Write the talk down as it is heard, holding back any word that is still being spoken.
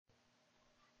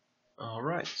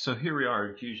Alright, so here we are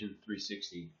in Fusion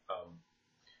 360.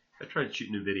 I tried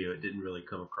shooting a video, it didn't really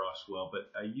come across well,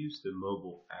 but I used the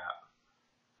mobile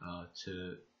app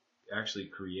to actually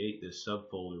create this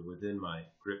subfolder within my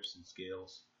grips and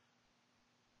scales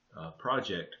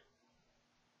project,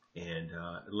 and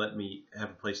it let me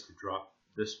have a place to drop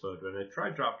this photo. And I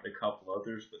tried dropping a couple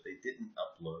others, but they didn't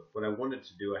upload. What I wanted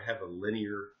to do, I have a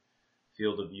linear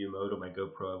field of view mode on my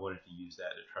GoPro. I wanted to use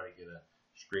that to try to get a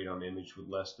straight on image with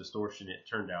less distortion. It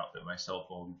turned out that my cell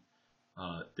phone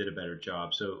did a better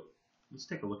job. So let's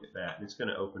take a look at that. And it's going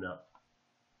to open up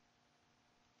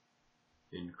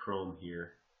in Chrome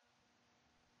here.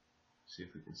 See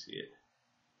if we can see it.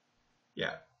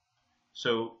 Yeah.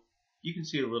 So you can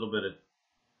see a little bit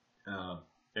of,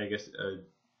 I guess,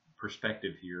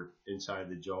 perspective here inside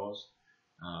the jaws.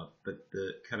 But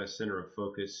the kind of center of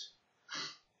focus,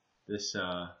 this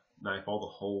knife, all the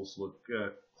holes look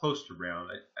close to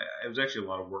round. It was actually a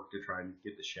lot of work to try and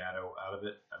get the shadow out of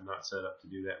it. I'm not set up to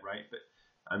do that right, but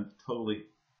I'm totally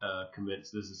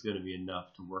convinced this is going to be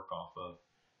enough to work off of,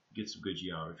 get some good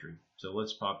geometry. So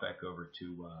let's pop back over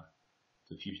to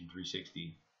Fusion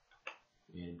 360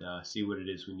 and see what it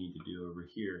is we need to do over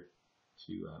here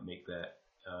to make that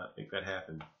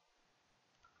happen.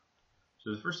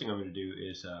 So the first thing I'm going to do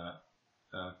is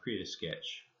create a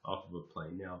sketch off of a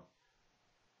plane. Now,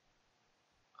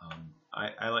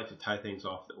 I like to tie things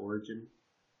off the origin,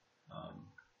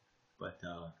 but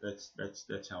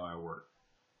that's how I work.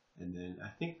 And then I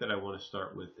think that I want to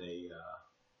start with a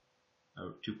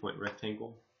 2-point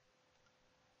rectangle.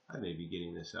 I may be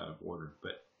getting this out of order,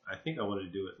 but I think I want to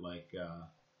do it like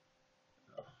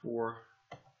 4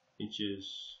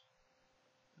 inches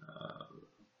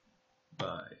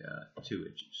by 2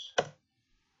 inches.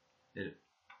 And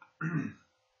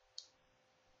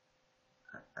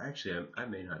actually, I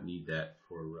may not need that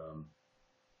for,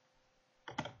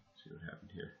 let's see what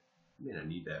happened here. I may not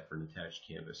need that for an attached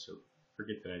canvas, so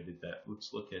forget that I did that.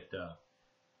 Let's look at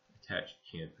attached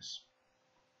canvas.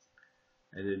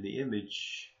 And then the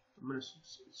image, I'm going to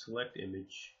select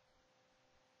image.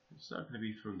 It's not going to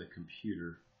be from the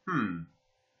computer.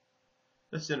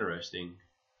 That's interesting.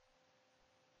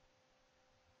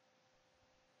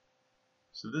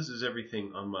 So this is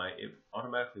everything on my, it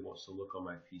automatically wants to look on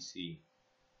my PC.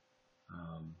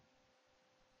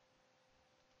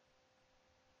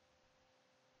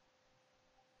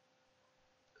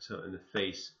 So in the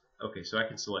face, okay, so I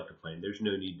can select a plane. There's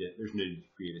no need to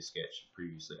create a sketch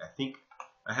previously. I think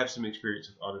I have some experience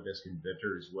with Autodesk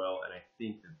Inventor as well, and I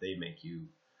think that they make you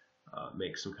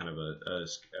make some kind of a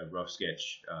rough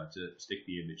sketch to stick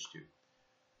the image to.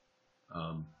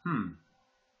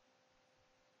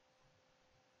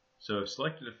 So I've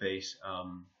selected a face,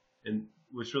 and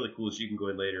what's really cool is you can go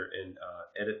in later and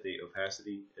edit the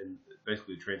opacity and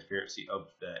basically the transparency of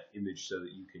that image so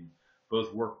that you can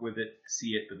both work with it,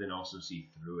 see it, but then also see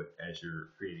through it as you're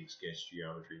creating sketch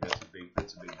geometry. That's a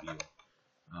big deal.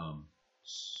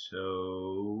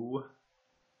 So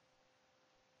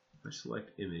if I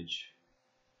select image,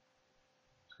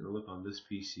 it's going to look on this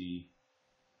PC,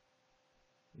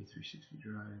 A360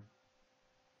 drive.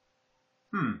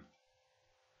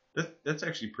 That's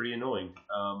actually pretty annoying.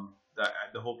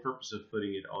 The whole purpose of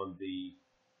putting it on the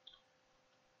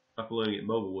uploading it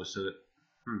mobile was so that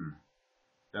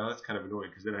now that's kind of annoying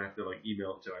because then I have to like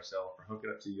email it to myself or hook it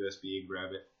up to USB and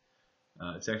grab it.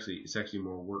 It's actually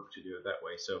more work to do it that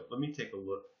way. So let me take a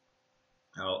look.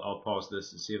 I'll pause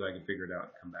this and see if I can figure it out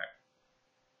and come back.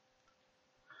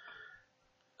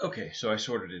 Okay, so I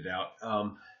sorted it out.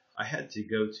 I had to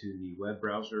go to the web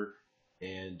browser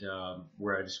and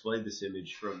where I displayed this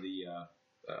image from the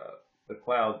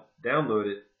cloud, download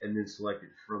it, and then select it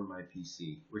from my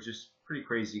PC, which is pretty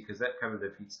crazy because that kind of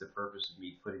defeats the purpose of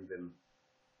me putting them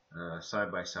side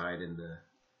by side in the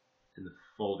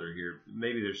folder here.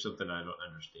 Maybe there's something I don't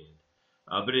understand.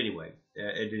 But anyway,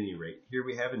 at any rate, here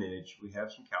we have an image. We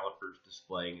have some calipers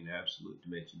displaying an absolute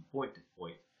dimension point to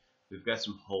point. We've got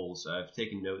some holes. I've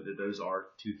taken note that those are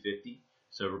 250.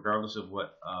 So regardless of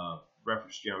what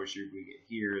reference geometry we get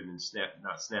here, and then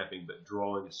not snapping, but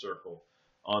drawing a circle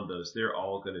on those, they're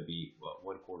all going to be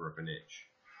 1/4 of an inch.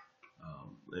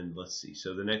 And let's see.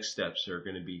 So the next steps are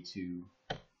going to be to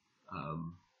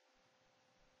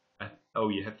oh,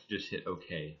 you have to just hit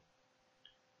OK,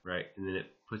 right? And then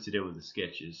it puts it in with the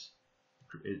sketches.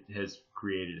 It has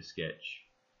created a sketch,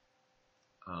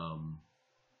 and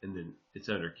then it's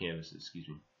under canvases. Excuse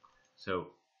me.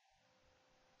 So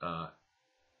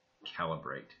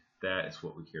calibrate. That is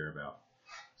what we care about.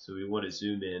 So we want to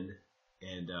zoom in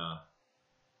and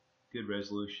good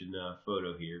resolution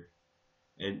photo here.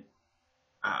 And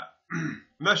I'm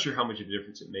not sure how much of a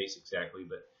difference it makes exactly,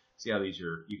 but See how these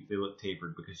are, they look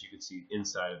tapered because you can see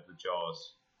inside of the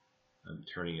jaws. I'm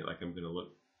turning it like I'm going to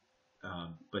look.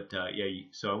 Yeah,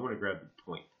 so I want to grab the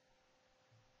point.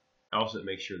 I also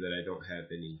make sure that I don't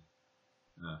have any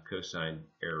cosine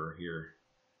error here.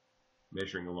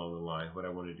 Measuring along the line, what I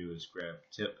want to do is grab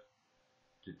tip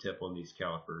to tip on these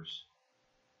calipers,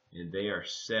 and they are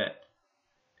set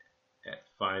at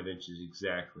 5 inches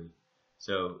exactly.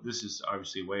 So this is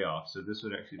obviously way off. So this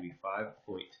would actually be 5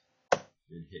 point,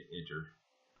 then hit enter.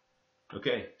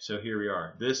 Okay, so here we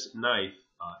are. This knife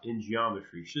in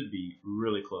geometry should be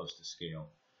really close to scale.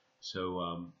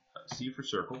 So C for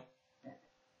circle,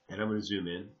 and I'm going to zoom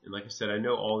in. And like I said, I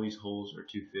know all these holes are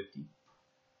 250,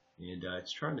 and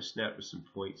it's trying to snap with some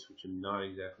points, which I'm not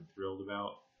exactly thrilled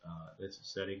about. That's a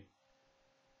setting.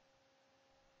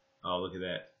 Oh, look at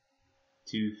that,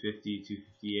 250,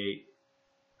 258.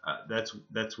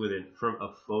 That's within, from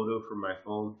a photo from my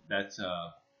phone. That's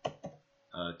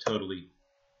totally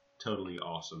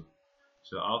awesome.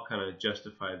 So I'll kind of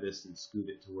justify this and scoot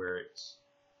it to where it's,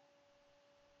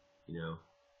 you know,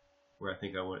 where I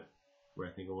think I want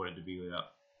it to be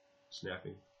without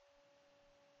snapping.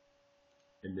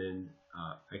 And then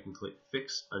I can click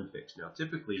fix, unfix. Now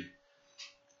typically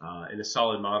in a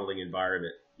solid modeling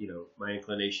environment, you know, my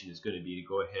inclination is going to be to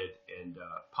go ahead and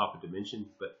pop a dimension,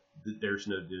 but there's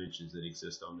no dimensions that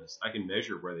exist on this. I can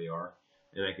measure where they are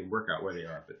and I can work out where they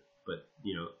are, but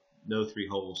you know, no three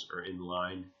holes are in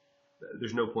line.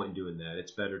 There's no point in doing that.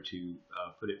 It's better to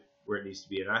put it where it needs to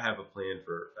be, and I have a plan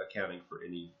for accounting for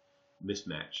any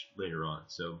mismatch later on.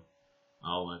 So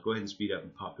I'll go ahead and speed up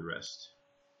and pop the rest.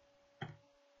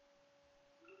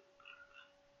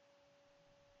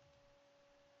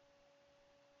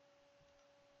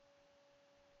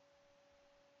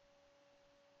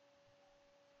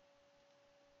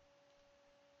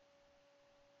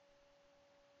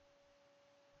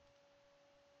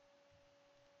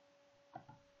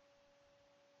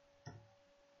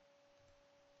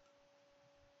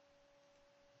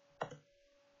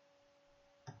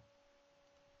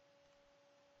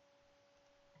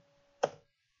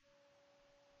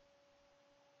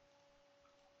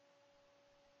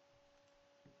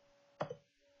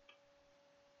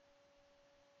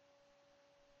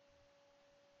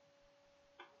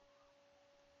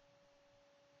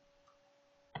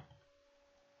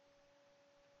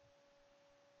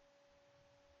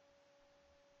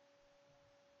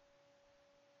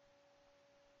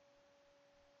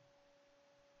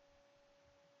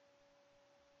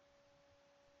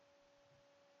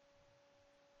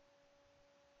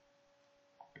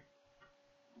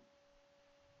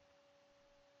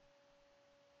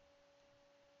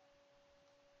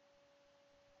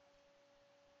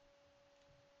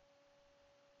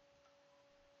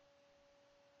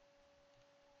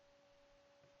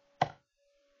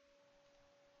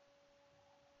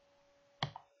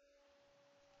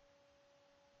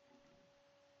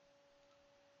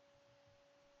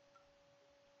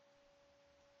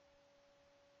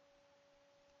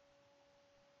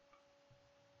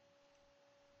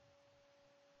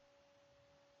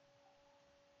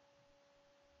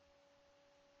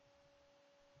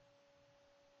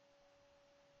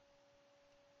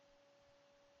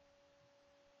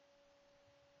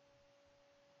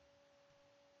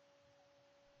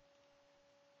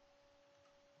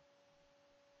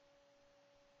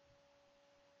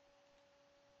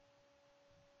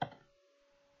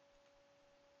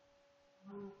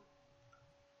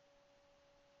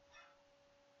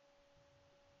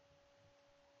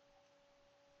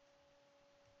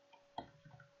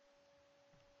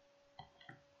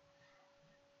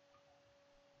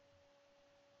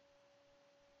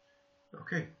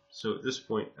 Okay, so at this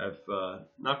point I've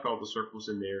knocked all the circles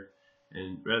in there,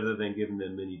 and rather than giving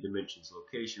them many dimensions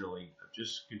locationally, I've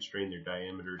just constrained their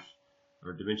diameters,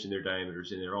 or dimensioned their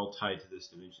diameters, and they're all tied to this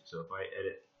dimension. So if I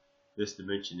edit this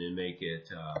dimension and make it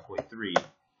 0.3,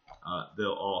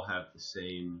 they'll all have the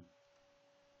same.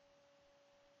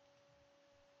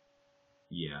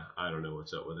 Yeah, I don't know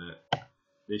what's up with that.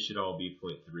 They should all be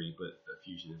 0.3, but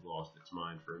Fusion has lost its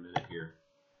mind for a minute here.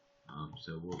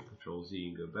 So we'll Control Z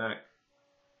and go back,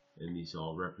 and these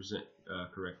all represent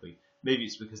correctly. Maybe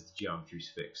it's because the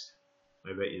geometry's fixed.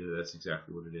 I bet you that's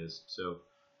exactly what it is. So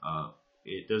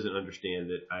it doesn't understand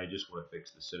that I just want to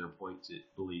fix the center points. It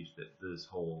believes that this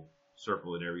whole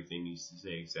circle and everything needs to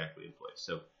stay exactly in place.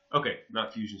 So, okay,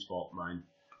 not Fusion's fault, mine.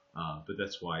 But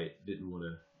that's why it didn't want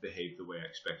to behave the way I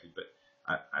expected. But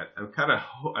I'm kind of,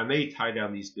 I may tie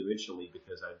down these dimensionally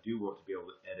because I do want to be able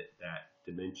to edit that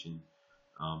dimension.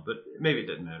 But maybe it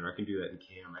doesn't matter. I can do that in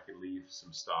CAM. I can leave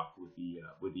some stock with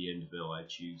the end mill I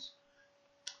choose.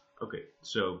 Okay,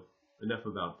 so enough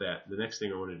about that. The next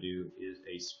thing I want to do is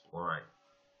a spline.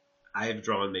 I have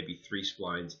drawn maybe 3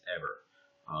 splines ever.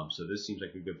 So this seems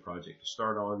like a good project to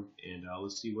start on, and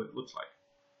let's see what it looks like.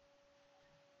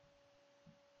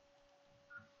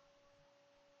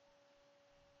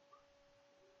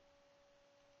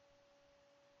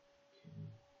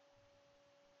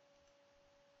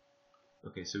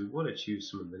 Okay, so we want to choose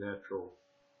some of the natural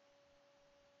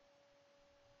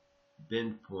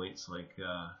bend points, like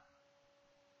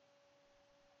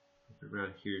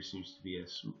around here seems to be a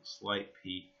slight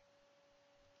peak,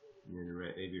 and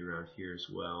then maybe around here as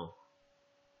well.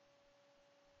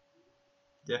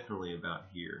 Definitely about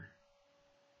here.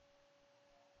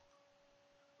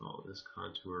 Oh, this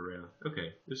contour around.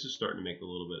 Okay, this is starting to make a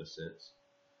little bit of sense.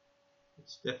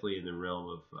 It's definitely in the realm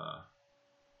of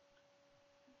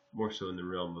more so in the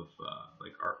realm of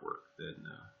like artwork than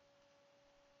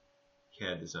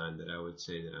CAD design that I would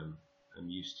say that I'm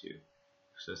used to.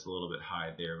 So that's a little bit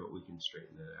high there, but we can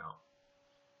straighten that out.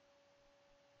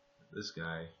 This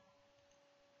guy.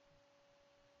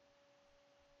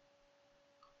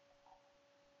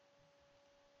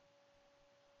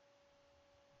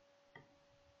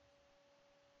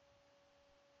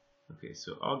 Okay,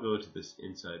 so I'll go to this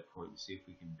inside point and see if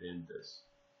we can bend this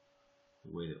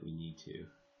the way that we need to. It's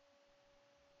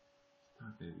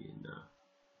not going to be enough.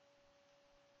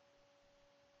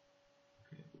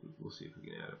 Okay, we'll see if we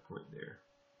can add a point there.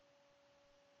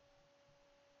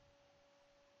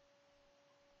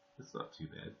 That's not too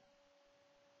bad.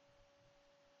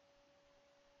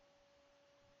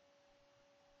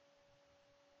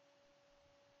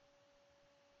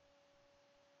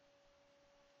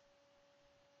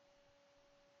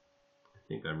 I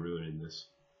think I'm ruining this.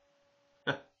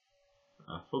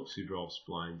 Folks who draw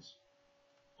splines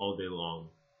all day long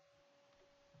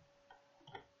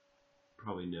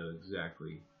probably know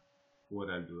exactly what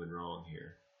I'm doing wrong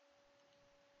here.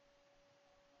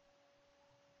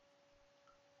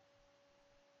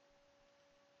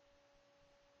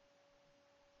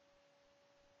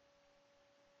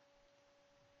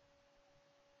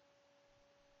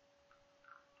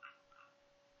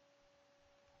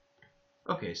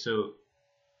 Okay, so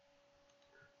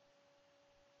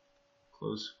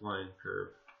close spline curve.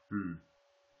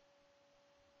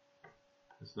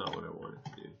 That's not what I wanted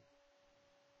to do.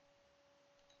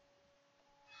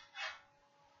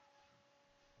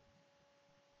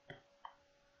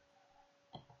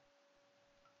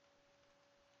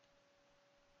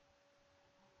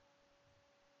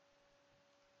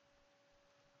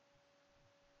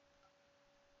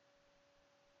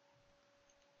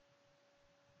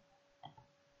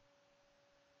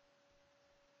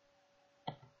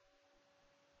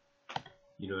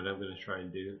 You know what I'm going to try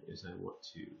and do is I want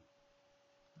to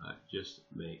just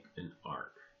make an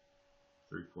arc,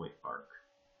 3-point arc,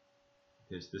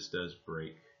 because this does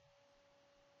break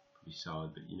pretty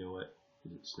solid. But you know what?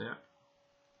 Does it snap?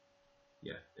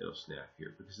 Yeah, it'll snap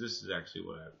here because this is actually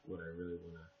what I really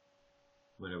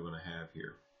want to have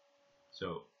here.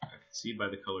 So I can see by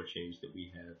the color change that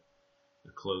we have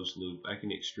a closed loop. I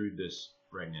can extrude this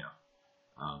right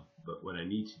now, but what I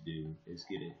need to do is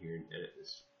get in here and edit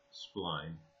this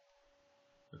spline.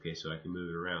 Okay, so I can move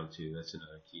it around too. That's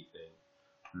another key thing.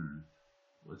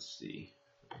 Let's see.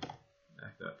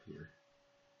 Back up here,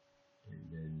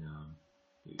 and then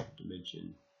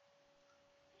dimension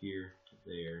here to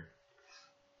there.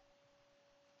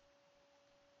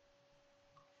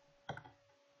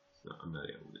 So I'm not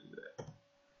able to do that.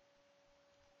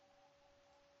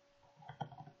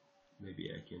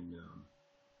 Maybe I can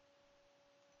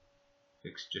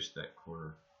fix just that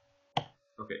corner.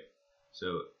 Okay,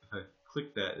 so if I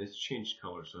click that, and it's changed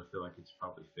color, so I feel like it's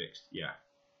probably fixed. Yeah.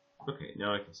 Okay,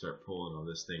 now I can start pulling on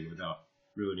this thing without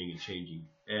ruining and changing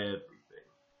everything.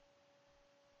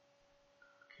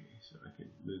 Okay, so I can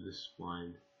move this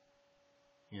spline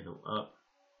handle up.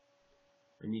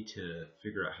 I need to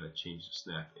figure out how to change the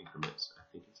snap increments. I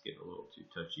think it's getting a little too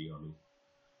touchy on me.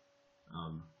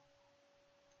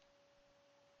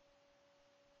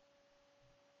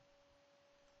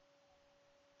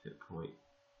 Hit point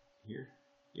here.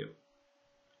 Yep.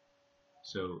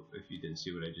 So if you didn't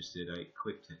see what I just did, I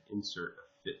clicked to insert a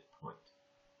fit point,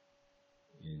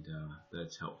 and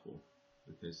that's helpful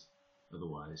because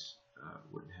otherwise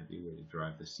wouldn't have any way to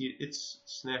drive this. See, it's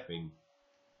snapping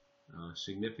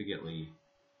significantly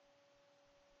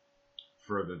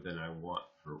further than I want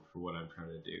for what I'm trying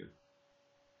to do.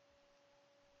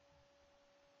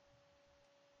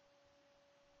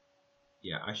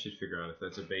 Yeah, I should figure out if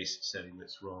that's a base setting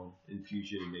that's wrong in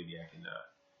Fusion, and maybe I can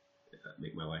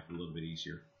make my life a little bit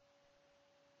easier.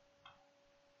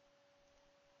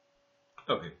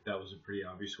 Okay, that was a pretty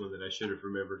obvious one that I should have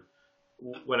remembered.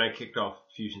 when I kicked off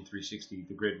Fusion360,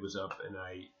 the grid was up, and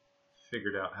I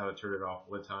figured out how to turn it off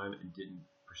one time and didn't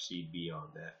proceed beyond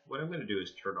that. What I'm going to do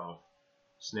is turn off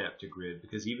snap to grid,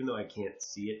 because even though I can't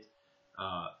see it,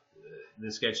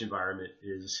 the sketch environment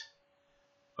is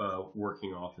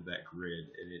working off of that grid,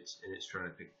 and it's trying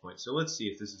to pick points. So let's see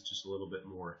if this is just a little bit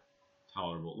more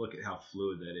tolerable. Look at how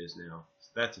fluid that is now. So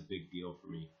that's a big deal for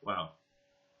me. Wow.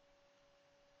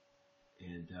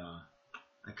 And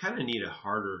I kind of need a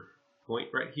harder point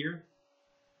right here.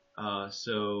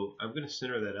 So I'm going to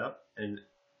center that up, and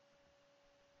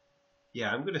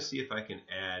yeah, I'm going to see if I can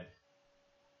add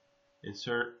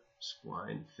insert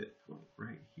spline fit point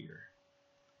right here.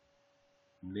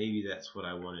 Maybe that's what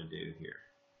I want to do here.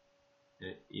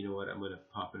 And you know what? I'm going to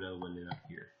pop another one in up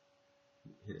here.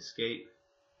 Hit escape.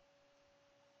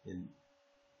 And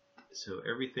so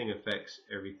everything affects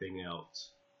everything else.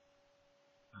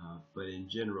 But in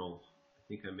general, I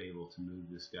think I'm able to move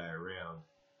this guy around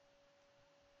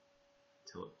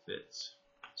until it fits.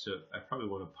 So I probably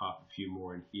want to pop a few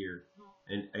more in here.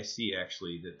 And I see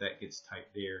actually that gets tight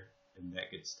there and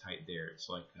that gets tight there. It's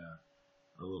like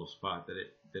a little spot that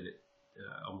it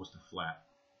almost a flat.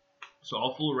 So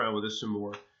I'll fool around with this some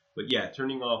more. But yeah,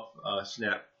 turning off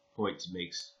snap points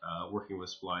makes working with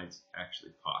splines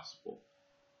actually possible.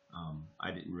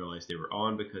 I didn't realize they were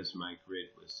on because my grid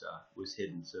was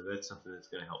hidden, so that's something that's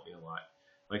going to help me a lot.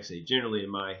 Like I say, generally in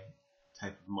my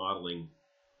type of modeling,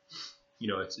 you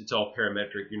know, it's all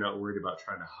parametric. You're not worried about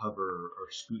trying to hover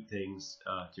or scoot things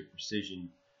to precision.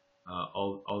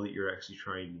 All that you're actually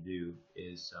trying to do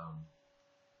is,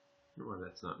 well,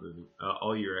 that's not moving.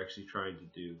 All you're actually trying to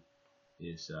do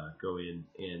is go in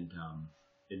and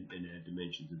add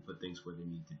dimensions and put things where they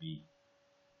need to be.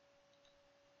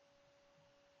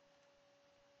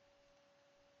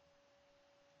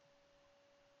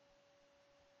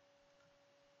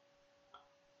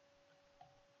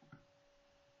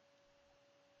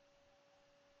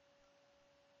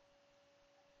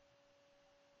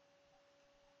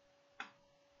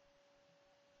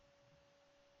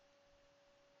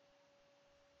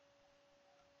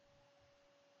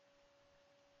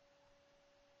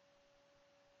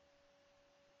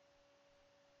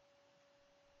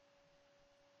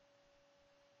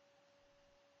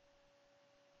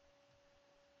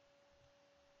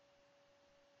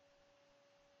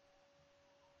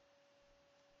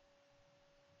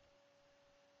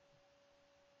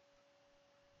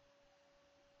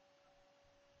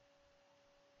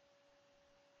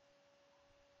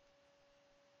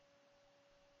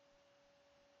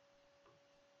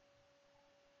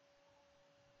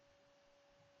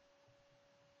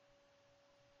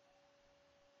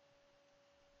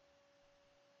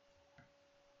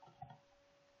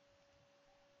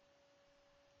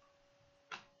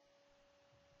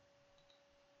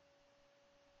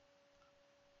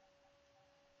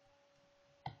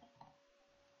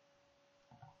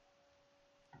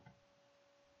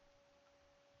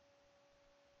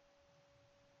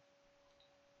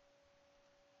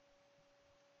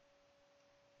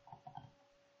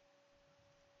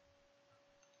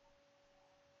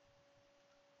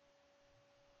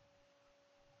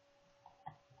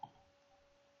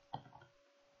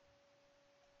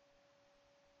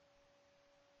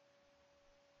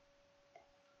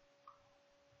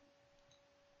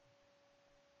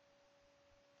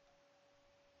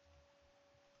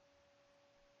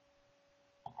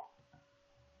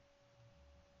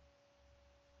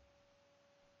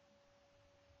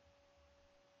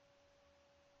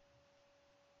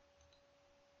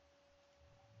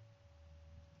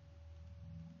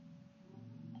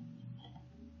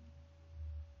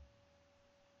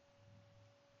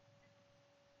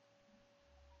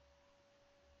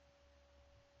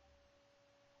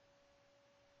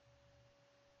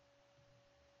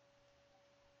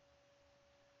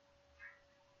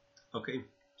 Okay,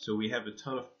 so we have a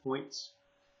ton of points.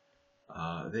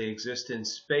 They exist in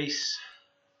space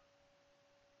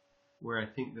where I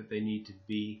think that they need to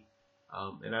be,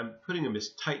 and I'm putting them as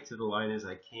tight to the line as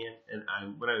I can.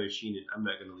 And when I machine it, I'm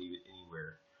not going to leave it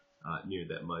anywhere near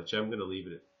that much. I'm going to leave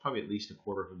it at probably at least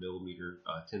 1/4 millimeter,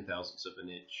 0.010 of an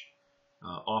inch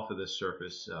off of the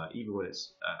surface, even when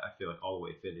it's I feel like all the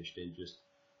way finished, and just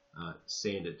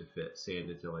sand it to fit, sand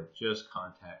it till I just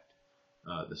contact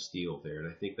the steel there. And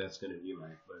I think that's going to be my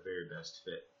very best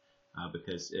fit.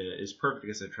 Because it's perfect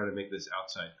because I try to make this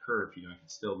outside curve. You know, I can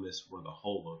still miss one of the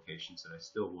hole locations, and I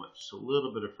still want just a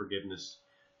little bit of forgiveness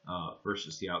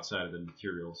versus the outside of the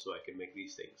material, so I can make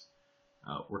these things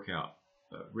work out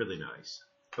really nice.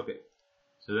 Okay,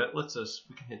 so that lets us,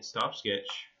 we can hit stop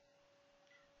sketch.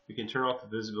 We can turn off the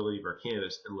visibility of our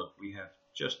canvas, and look, we have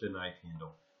just a knife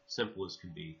handle, simple as can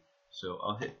be. So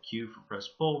I'll hit Q for press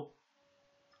pull,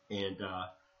 and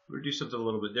we're going to do something a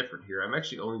little bit different here. I'm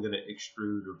actually only going to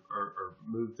extrude or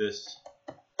move this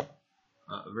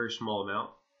a very small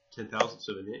amount, 0.010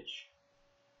 of an inch.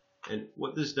 And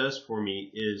what this does for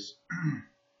me is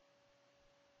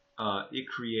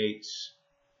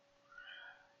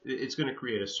it's going to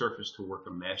create a surface to work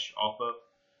a mesh off of,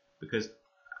 because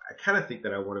I kind of think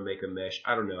that I want to make a mesh.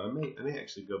 I don't know. I may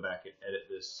actually go back and edit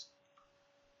this.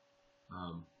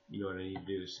 You know what I need to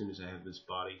do as soon as I have this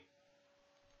body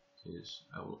is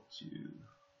I want to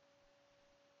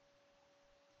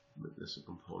make this a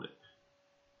component.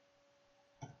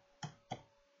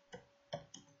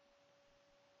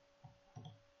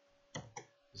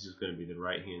 This is going to be the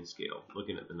right hand scale,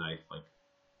 looking at the knife like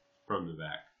from the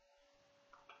back,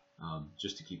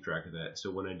 just to keep track of that.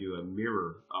 So when I do a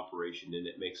mirror operation and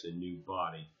it makes a new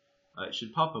body, it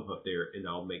should pop up there, and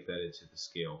I'll make that into the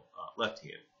scale left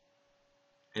hand,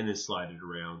 and then slide it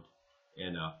around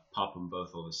and pop them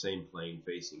both on the same plane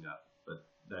facing up. But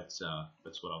that's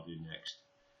what I'll do next.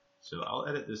 So I'll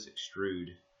edit this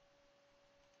extrude,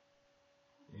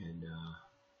 and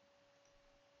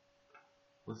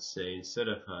let's say instead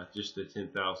of just the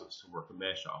 0.010 to work a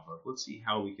mesh off of, let's see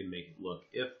how we can make it look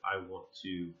if I want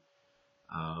to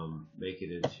make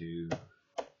it into,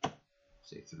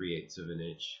 say, 3/8 of an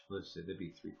inch. Let's say that'd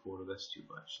be 3/4. That's too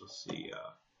much. Let's see,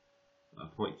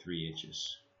 0.3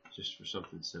 inches, just for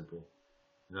something simple.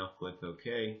 And I'll click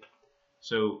OK.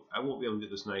 So I won't be able to get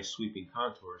this nice sweeping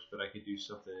contours, but I could do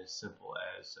something as simple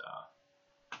as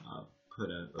put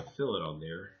a fillet on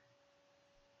there.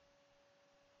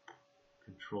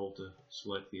 Control to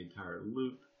select the entire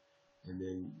loop, and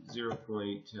then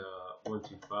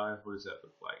 0.125. What does that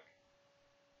look like?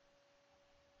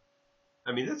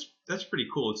 I mean, that's pretty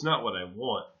cool. It's not what I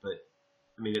want, but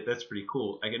I mean that's pretty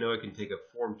cool. I know I can take a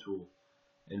form tool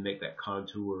and make that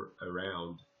contour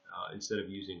around instead of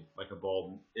using like a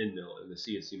ball end mill in the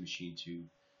CNC machine to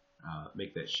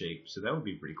make that shape. So that would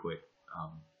be pretty quick.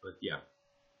 But yeah,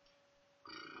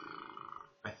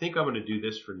 I think I'm going to do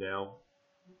this for now.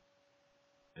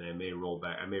 And I may roll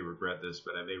back. I may regret this,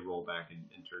 but I may roll back and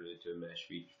turn it into a mesh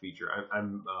feature.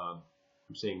 I'm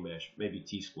saying mesh, maybe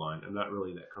T-spline. I'm not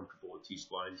really that comfortable with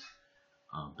T-splines,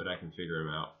 but I can figure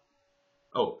them out.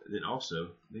 Oh, and then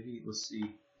also, maybe let's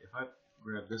see if I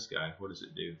grab this guy. What does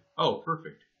it do? Oh,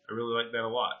 perfect. I really like that a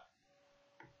lot.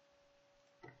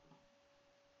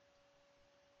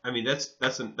 I mean, that's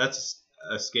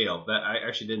a scale that I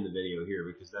actually did in the video here,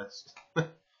 because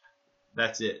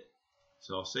that's it.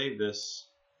 So I'll save this.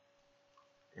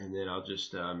 And then I'll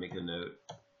just make a note,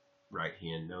 right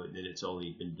hand, note that it's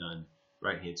only been done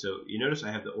right hand. So you notice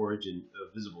I have the origin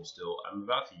visible still. I'm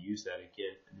about to use that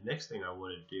again. And the next thing I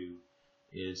want to do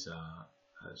is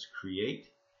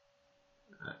create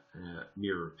a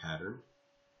mirror pattern.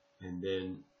 And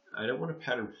then I don't want to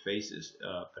pattern faces,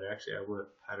 but actually I want to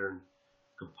pattern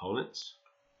components.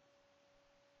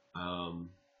 But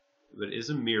it is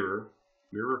a mirror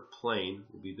plane,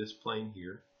 will be this plane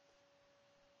here.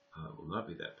 It will not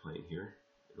be that plane here.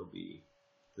 It'll be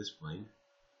this plane.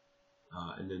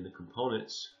 And then the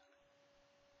components,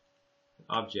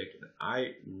 object,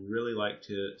 I really like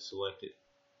to select it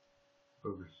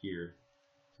over here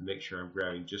to make sure I'm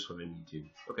grabbing just what I need to.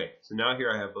 Okay, so now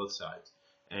here I have both sides.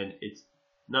 And it's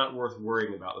not worth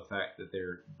worrying about the fact that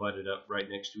they're butted up right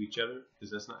next to each other,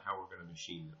 because that's not how we're going to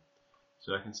machine them.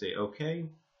 So I can say OK.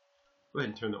 Go ahead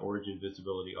and turn the origin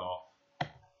visibility off.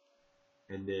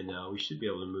 And then we should be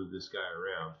able to move this guy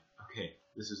around. Okay,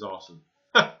 this is awesome.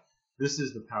 This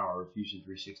is the power of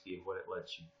Fusion360 and what it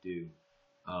lets you do.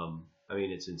 I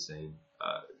mean, it's insane.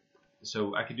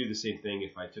 So I could do the same thing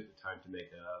if I took the time to make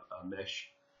a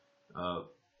mesh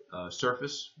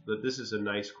surface. But this is a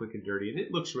nice, quick and dirty, and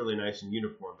it looks really nice and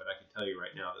uniform. But I can tell you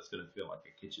right now, that's going to feel like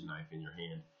a kitchen knife in your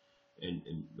hand,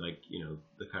 and like, you know,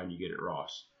 the kind you get at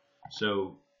Ross.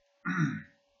 So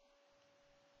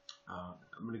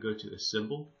I'm going to go to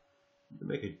Assemble, I'm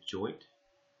going to make a joint,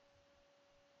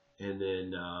 and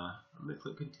then I'm going to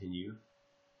click Continue.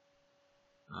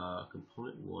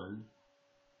 Component 1.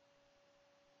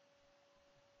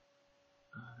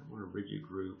 I don't want a rigid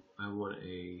group. I want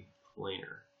a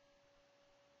planar.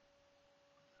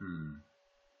 I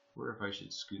wonder if I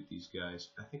should scoot these guys.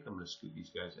 I think I'm going to scoot these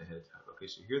guys ahead of time. Okay,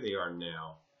 so here they are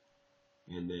now.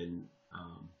 And then,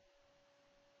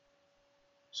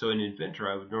 so in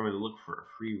Inventor, I would normally look for a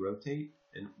free rotate.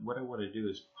 And what I want to do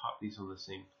is pop these on the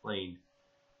same plane.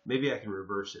 Maybe I can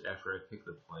reverse it after I pick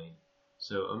the plane.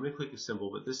 So I'm going to click Assemble,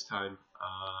 but this time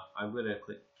I'm going to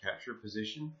click Capture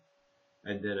Position.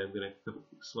 And then I'm going to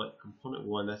select Component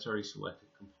 1. That's already selected.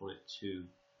 Component 2.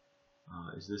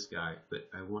 is this guy, but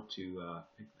I want to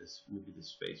pick this, maybe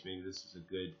this face. Maybe this is a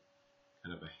good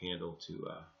kind of a handle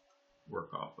to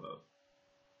work off of.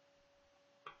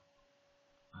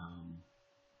 Can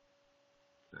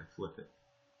I flip it?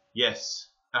 Yes,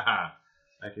 haha,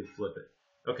 I can flip it.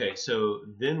 Okay, so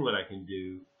then what I can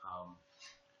do, I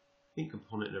think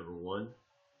component number 1,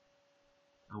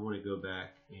 I want to go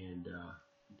back and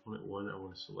component 1, I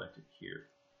want to select it here.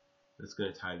 That's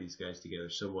going to tie these guys together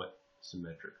somewhat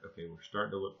symmetric. Okay, we're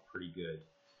starting to look pretty good.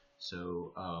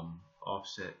 So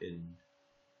offset in,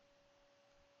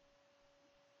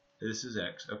 this is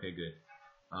X. Okay, good.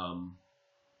 I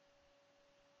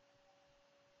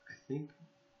think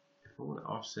if I want to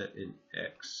offset in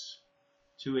X,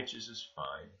 2 inches is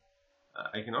fine.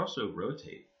 I can also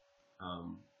rotate.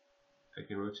 I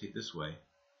can rotate this way,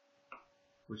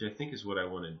 which I think is what I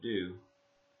want to do,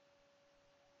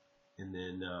 and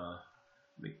then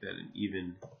make that an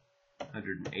even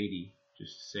 180,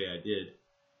 just to say I did.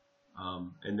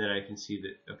 And then I can see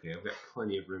that, okay, I've got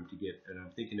plenty of room to get, and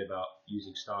I'm thinking about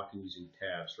using stock and using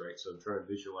tabs, right? So I'm trying to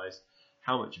visualize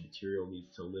how much material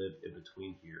needs to live in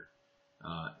between here.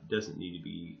 It doesn't need to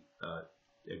be, I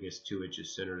guess, 2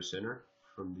 inches center to center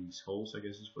from these holes, I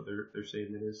guess is what they're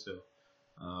saying it is. So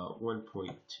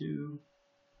 1.2,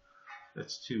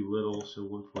 that's too little, so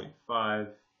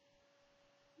 1.5,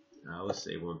 let's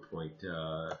say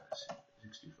 1.65.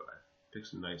 Pick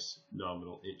some nice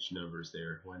nominal inch numbers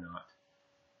there, why not?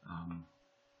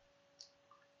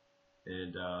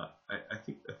 I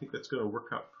think that's going to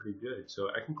work out pretty good. So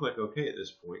I can click OK at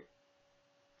this point.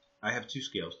 I have 2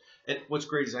 scales, and what's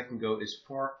great is I can go as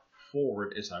far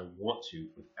forward as I want to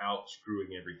without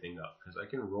screwing everything up, because I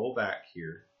can roll back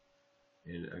here,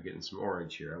 and I'm getting some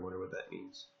orange here. I wonder what that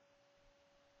means.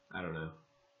 I don't know.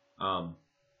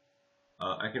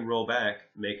 I can roll back,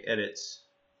 make edits,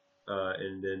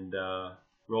 and then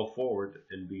roll forward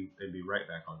and be right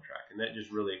back on track. And that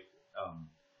just really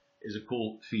is a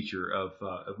cool feature of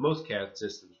most CAD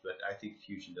systems, but I think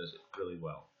Fusion does it really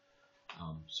well.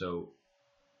 So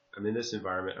I'm in this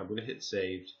environment. I'm going to hit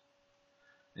saved,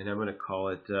 and I'm going to call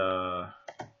it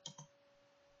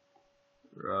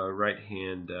right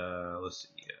hand. Let's see,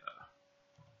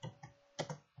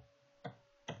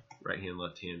 right hand,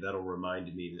 left hand. That'll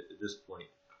remind me that at this point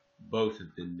both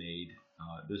have been made.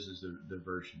 This is the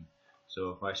version. So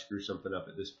if I screw something up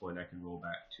at this point, I can roll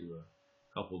back to a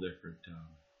couple different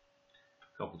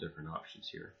options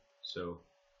here. So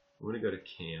I'm going to go to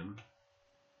Cam,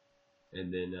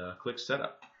 and then click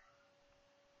Setup.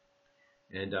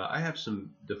 And I have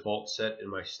some default set in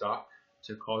my stock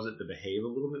to cause it to behave a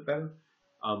little bit better.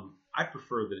 I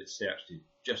prefer that it snaps to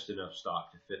just enough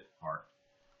stock to fit the part.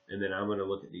 And then I'm going to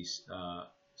look at these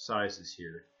sizes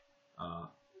here.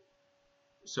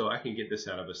 So I can get this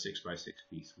out of a 6x6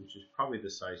 piece, which is probably the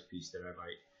size piece that I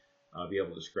might be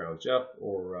able to scrounge up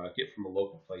or get from a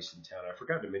local place in town. I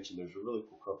forgot to mention there's a really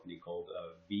cool company called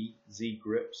VZ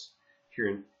Grips here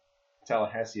in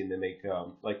Tallahassee, and they make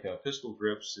like pistol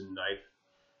grips and knife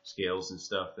scales and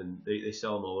stuff, and they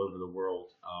sell them all over the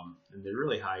world, and they're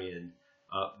really high end.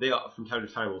 They from time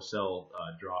to time will sell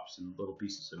drops and little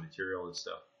pieces of material and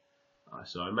stuff.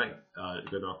 So I might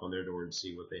go knock on their door and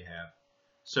see what they have.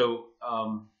 So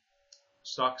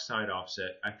stock side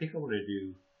offset, I think I want to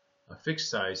do a fixed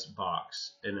size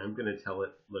box, and I'm going to tell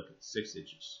it, look, at 6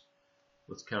 inches.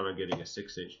 Let's count on getting a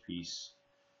 6-inch piece,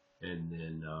 and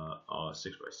then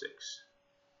 6x6.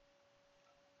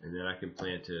 And then I can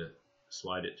plan to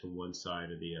slide it to one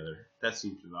side or the other. That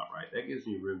seems about right. That gives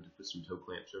me room to put some toe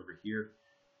clamps over here,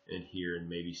 and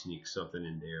maybe sneak something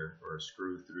in there, or a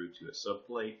screw through to a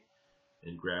subplate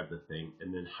and grab the thing.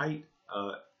 And then height,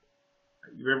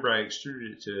 you remember I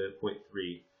extruded it to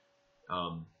 0.3.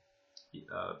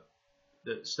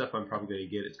 The stuff I'm probably going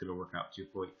to get, it's going to work out to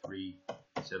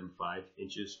 0.375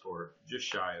 inches, or just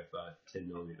shy of 10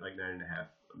 millimeters, like 9.5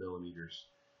 millimeters.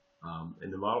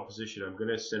 In the model position, I'm going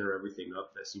to center everything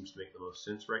up. That seems to make the most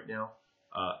sense right now.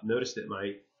 Notice that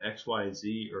my X, Y, and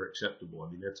Z are acceptable. I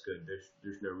mean, that's good.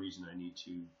 There's no reason I need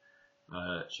to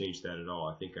change that at all.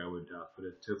 I think I would put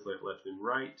a toe clamp left and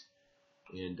right,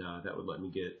 and that would let me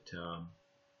get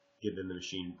in the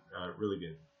machine really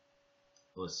good.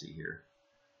 Let's see here.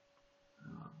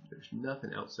 There's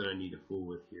nothing else that I need to fool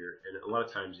with here. And a lot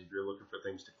of times, if you're looking for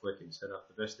things to click and set up,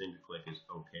 the best thing to click is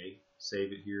OK,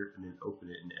 save it here, and then open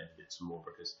it and edit it some more.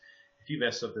 Because if you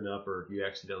mess something up, or if you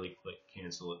accidentally click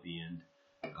cancel at the end,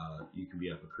 you can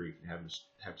be up a creek and have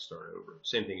to start over.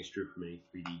 Same thing is true for many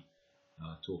 3D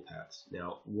toolpaths.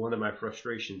 Now, one of my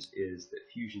frustrations is that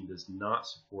Fusion does not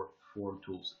support form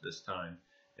tools at this time,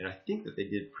 and I think that they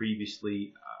did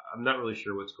previously. I'm not really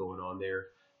sure what's going on there.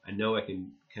 I know I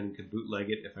can bootleg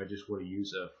it if I just want to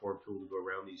use a form tool to go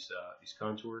around these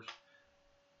contours.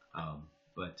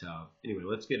 But anyway,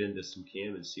 let's get into some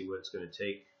cam and see what it's going to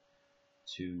take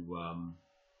to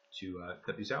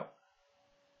cut these out.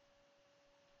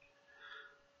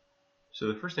 So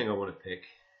the first thing I want to pick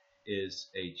is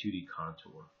a 2D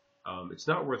contour. It's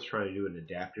not worth trying to do an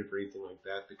adaptive or anything like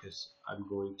that because I'm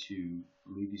going to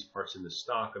leave these parts in the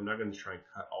stock. I'm not going to try and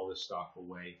cut all this stock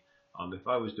away. If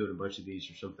I was doing a bunch of these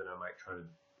or something, I might try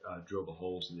to drill the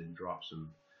holes and then drop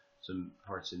some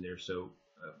parts in there. So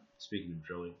speaking of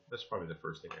drilling, that's probably the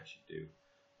first thing I should do.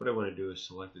 What I want to do is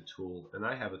select a tool, and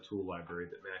I have a tool library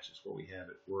that matches what we have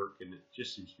at work, and it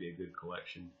just seems to be a good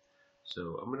collection.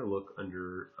 So I'm going to look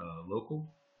under local,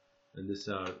 and this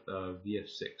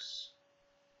VF6.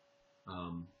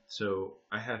 So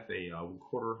I have a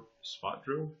 1/4 spot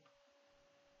drill,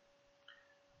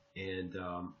 and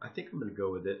I think I'm going to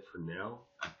go with it for now.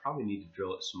 I probably need to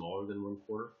drill it smaller than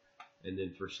 1/4, and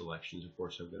then for selections, of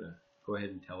course, I'm going to go ahead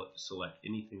and tell it to select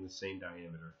anything the same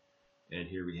diameter, and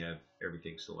here we have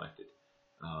everything selected.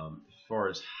 As far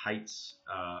as heights,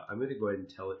 I'm going to go ahead and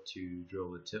tell it to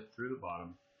drill the tip through the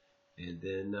bottom, and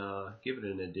then give it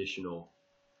an additional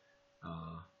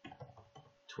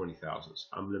 20 thousandths.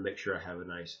 I'm going to make sure I have a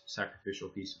nice sacrificial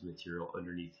piece of material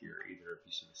underneath here, either a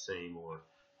piece of the same or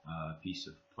a piece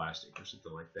of plastic or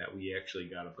something like that. We actually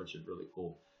got a bunch of really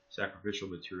cool sacrificial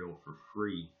material for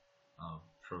free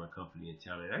from a company in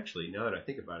town. And actually, now that I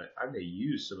think about it, I may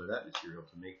use some of that material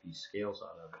to make these scales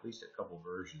out of, at least a couple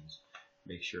versions.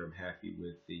 Make sure I'm happy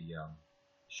with the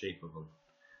shape of them.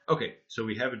 Okay, so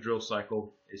we have a drill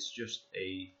cycle. It's just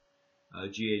a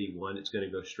G81. It's going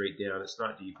to go straight down. It's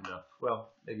not deep enough. Well,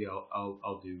 maybe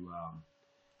I'll do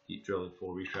deep drill and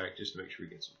full retract just to make sure we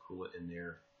get some coolant in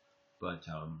there. But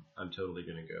I'm totally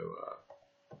going to go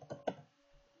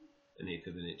 1/8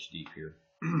 of an inch deep here.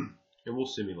 And we'll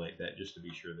simulate that just to be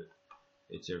sure that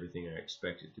it's everything I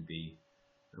expect it to be.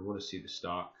 I want to see the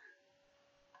stock,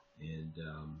 and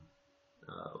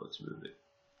let's move it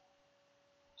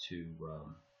to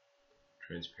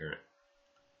transparent.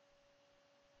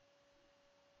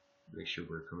 Make sure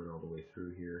we're coming all the way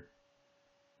through here.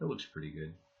 That looks pretty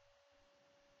good.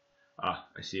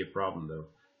 I see a problem though.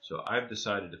 So I've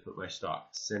decided to put my stock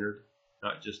centered,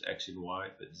 not just X and Y,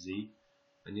 but Z.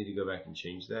 I need to go back and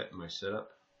change that in my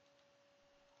setup.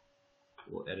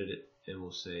 We'll edit it and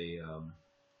we'll say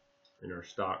in our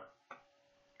stock,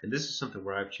 and this is something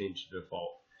where I've changed the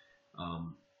default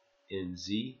in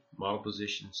Z, model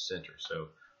position center. So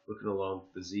looking along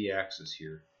the Z axis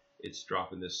here, it's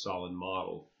dropping this solid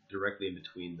model directly in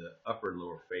between the upper and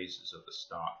lower faces of the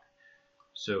stock.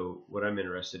 So what I'm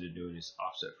interested in doing is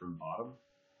offset from bottom,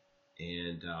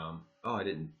 and oh, I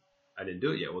didn't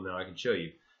do it yet. Well, now I can show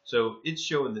you. So it's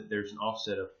showing that there's an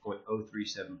offset of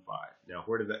 0.0375. Now,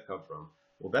 where did that come from?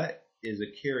 Well, that is a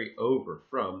carryover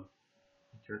from,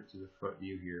 turn it to the front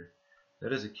view here,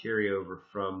 that is a carryover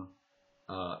from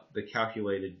the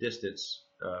calculated distance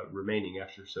remaining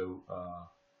after, so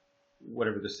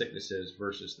whatever the thickness is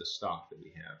versus the stock that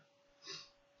we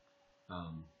have.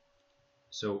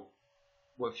 So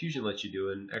what Fusion lets you do,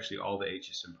 and actually all the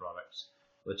HSM products,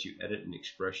 lets you edit an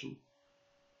expression.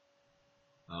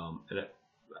 And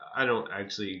I don't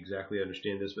actually exactly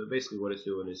understand this, but basically what it's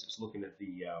doing is it's looking at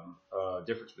the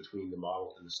difference between the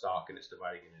model and the stock, and it's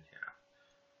dividing it in half.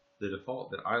 The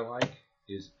default that I like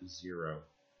is 0.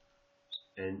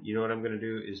 And you know what I'm going to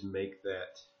do is make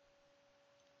that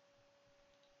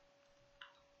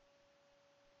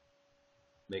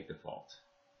make default.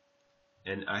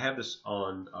 And I have this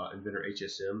on Inventor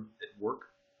HSM at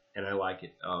work, and I like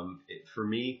it. For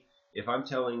me, if I'm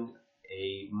telling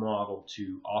a model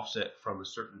to offset from a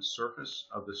certain surface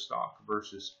of the stock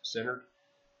versus centered,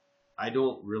 I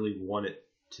don't really want it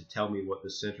to tell me what the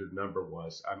centered number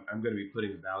was. I'm going to be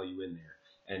putting a value in there,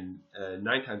 and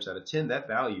 9 times out of 10 that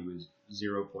value is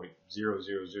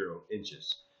 0.000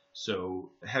 inches. So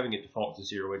having it default to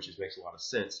 0 inches makes a lot of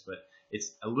sense, but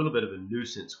it's a little bit of a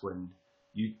nuisance when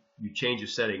you change a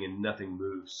setting and nothing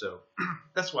moves. So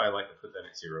that's why I like to put that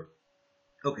at 0.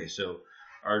 Okay, so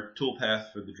our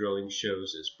toolpath for the drilling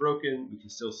shows it's broken. We can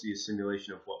still see a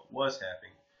simulation of what was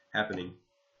happening.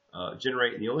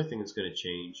 Generate, and the only thing that's going to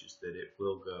change is that it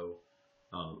will go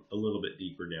a little bit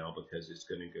deeper now because it's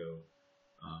going to go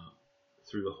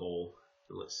through the hole.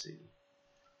 And let's see.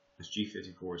 This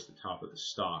G54 is the top of the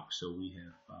stock, so we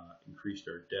have increased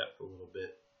our depth a little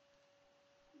bit.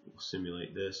 We'll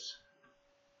simulate this.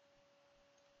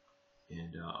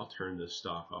 And I'll turn the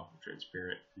stock off of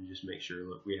transparent and just make sure,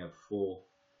 look, we have full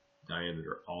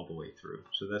diameter all the way through.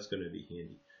 So that's going to be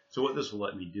handy. So what this will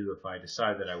let me do, if I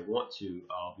decide that I want to,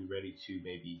 I'll be ready to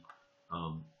maybe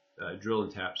drill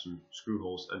and tap some screw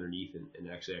holes underneath, and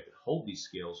actually I can hold these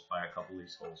scales by a couple of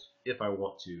these holes if I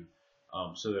want to,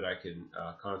 so that I can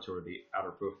contour the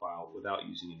outer profile without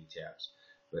using any tabs.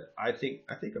 But I think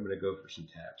I'm going to go for some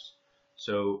tabs.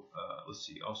 So let's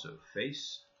see. Also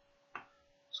face.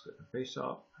 Let's go to face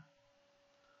off.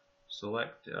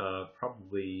 Select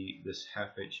probably this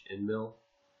 1/2 inch end mill.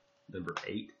 Number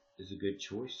 8 is a good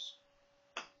choice.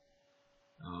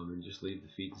 And just leave the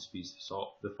feed and speeds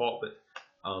default. But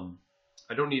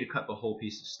I don't need to cut the whole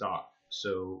piece of stock.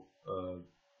 So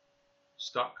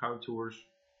stock contours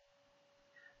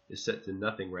is set to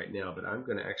nothing right now, but I'm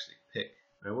going to actually pick.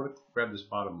 I want to grab this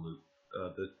bottom loop.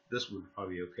 This one would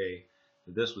probably be okay,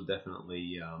 but this would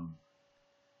definitely,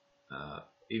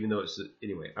 even though it's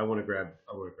anyway. I want to grab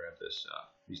this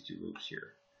these two loops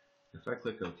here. If I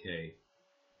click OK,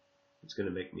 it's going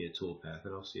to make me a toolpath,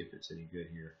 and I'll see if it's any good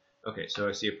here. Okay, so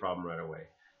I see a problem right away.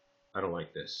 I don't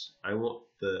like this. I want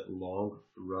the long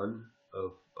run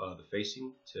of the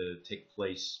facing to take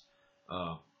place,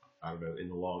 I don't know, in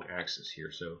the long axis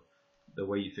here. So the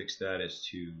way you fix that is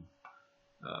to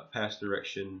pass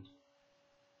direction,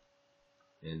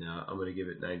 and I'm going to give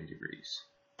it 90 degrees.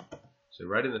 So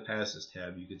right in the passes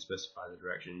tab, you can specify the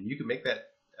direction, and you can make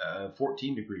that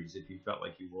 14 degrees if you felt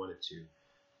like you wanted to.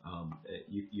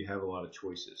 You have a lot of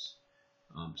choices.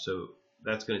 So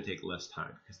that's going to take less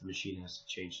time because the machine has to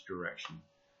change direction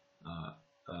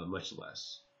much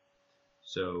less.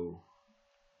 So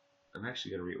I'm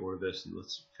actually going to reorder this, and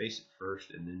let's face it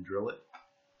first and then drill it.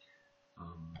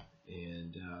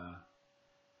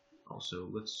 Also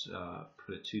let's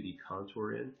put a 2D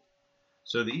contour in.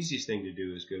 So the easiest thing to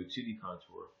do is go 2D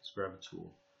contour. Let's grab a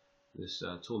tool. This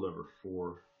tool number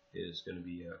 4 is going to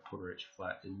be a 1/4 inch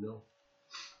flat end mill.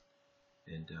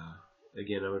 And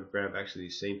again, I'm going to grab actually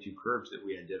the same two curves that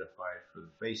we identified for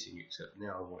the facing, except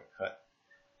now I want to cut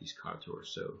these contours.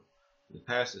 So the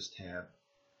passes tab,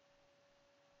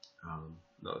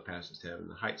 not the passes tab, and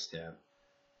the heights tab,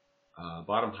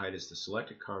 bottom height is the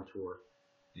selected contour.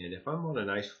 And if I'm on a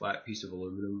nice flat piece of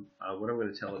aluminum, what I'm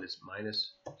going to tell it is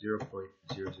minus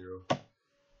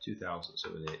 0.002 thousandths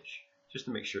of an inch, just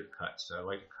to make sure it cuts. So I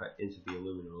like to cut into the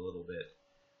aluminum a little bit,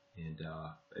 and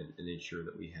ensure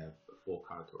that we have a full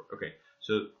contour. Okay,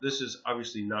 so this is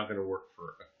obviously not going to work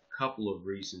for a couple of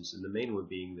reasons, and the main one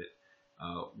being that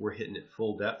we're hitting it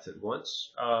full depth at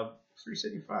once.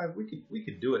 375, we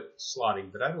could do it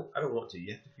slotting, but I don't want to.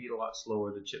 You have to feed a lot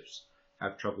slower. The chips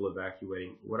have trouble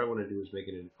evacuating. What I want to do is make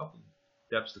it in a couple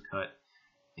depths to cut,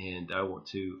 and I want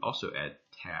to also add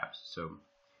tabs. So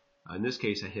in this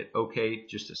case, I hit OK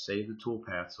just to save the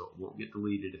toolpath so it won't get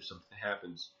deleted if something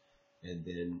happens, and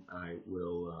then I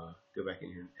will go back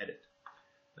in here and edit.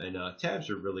 And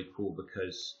tabs are really cool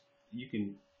because you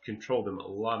can control them a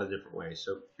lot of different ways.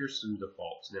 So here's some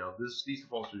defaults. Now these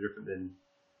defaults are different than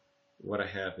what I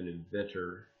have in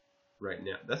Inventor right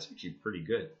now. That's actually pretty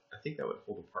good. I think that would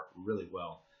hold apart really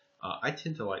well. I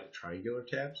tend to like triangular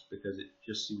tabs because it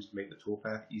just seems to make the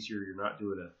toolpath easier. You're not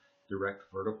doing a direct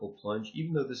vertical plunge,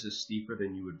 even though this is steeper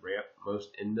than you would ramp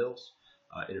most end mills.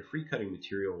 In a free cutting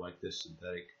material like this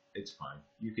synthetic, it's fine.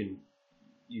 You can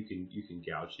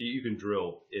gouge. You can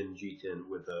drill in G10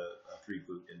 with a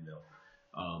 3-flute end mill.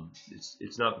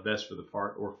 It's not the best for the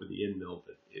part or for the end mill,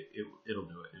 but it'll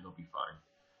do it. It'll be fine.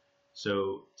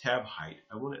 So tab height,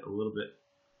 I want it a little bit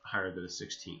higher than a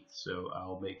 16th. So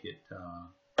I'll make it,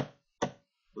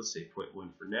 let's say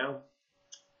 0.1 for now.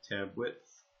 Tab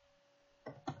width,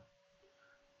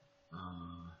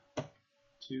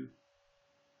 2.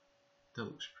 That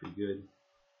looks pretty good.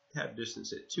 Tab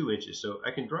distance at 2 inches. So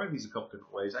I can drive these a couple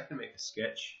different ways. I can make a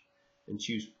sketch and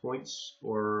choose points,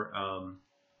 or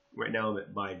right now I'm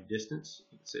at by distance.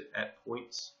 It's at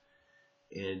points,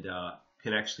 and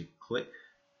can actually click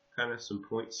kind of some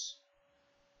points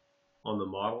on the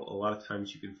model. A lot of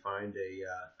times you can find a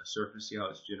surface. See how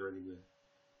it's generating the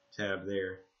tab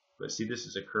there. But see, this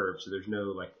is a curve, so there's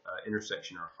no like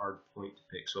intersection or hard point to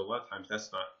pick. So a lot of times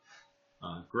that's not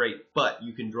great, but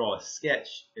you can draw a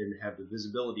sketch and have the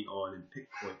visibility on and pick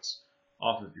points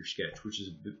off of your sketch, which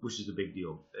is a big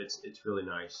deal. It's really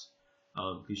nice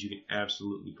because you can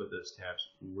absolutely put those tabs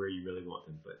where you really want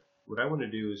them. But what I want to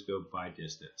do is go by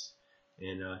distance,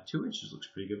 and 2 inches looks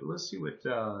pretty good. But let's see what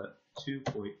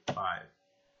 2.5.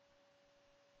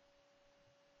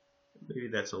 Maybe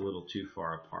that's a little too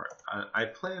far apart. I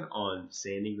plan on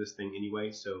sanding this thing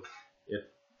anyway, so if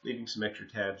leaving some extra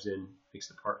tabs in makes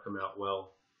the part come out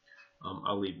well,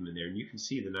 I'll leave them in there. And you can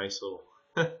see the nice little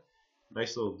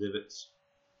divots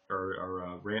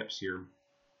or ramps here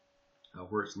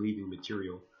where it's leaving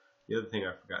material. The other thing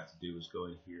I forgot to do was go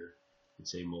in here and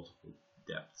say multiple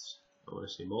depths. I want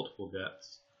to say multiple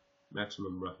depths.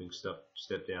 Maximum roughing step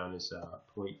down is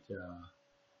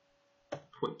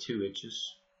 0.2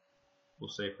 inches. We'll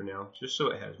say for now, just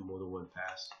so it has more than one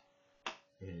pass.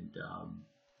 And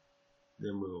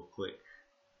then we will click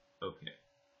OK.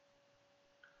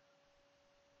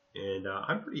 And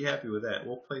I'm pretty happy with that.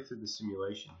 We'll play through the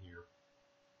simulation here.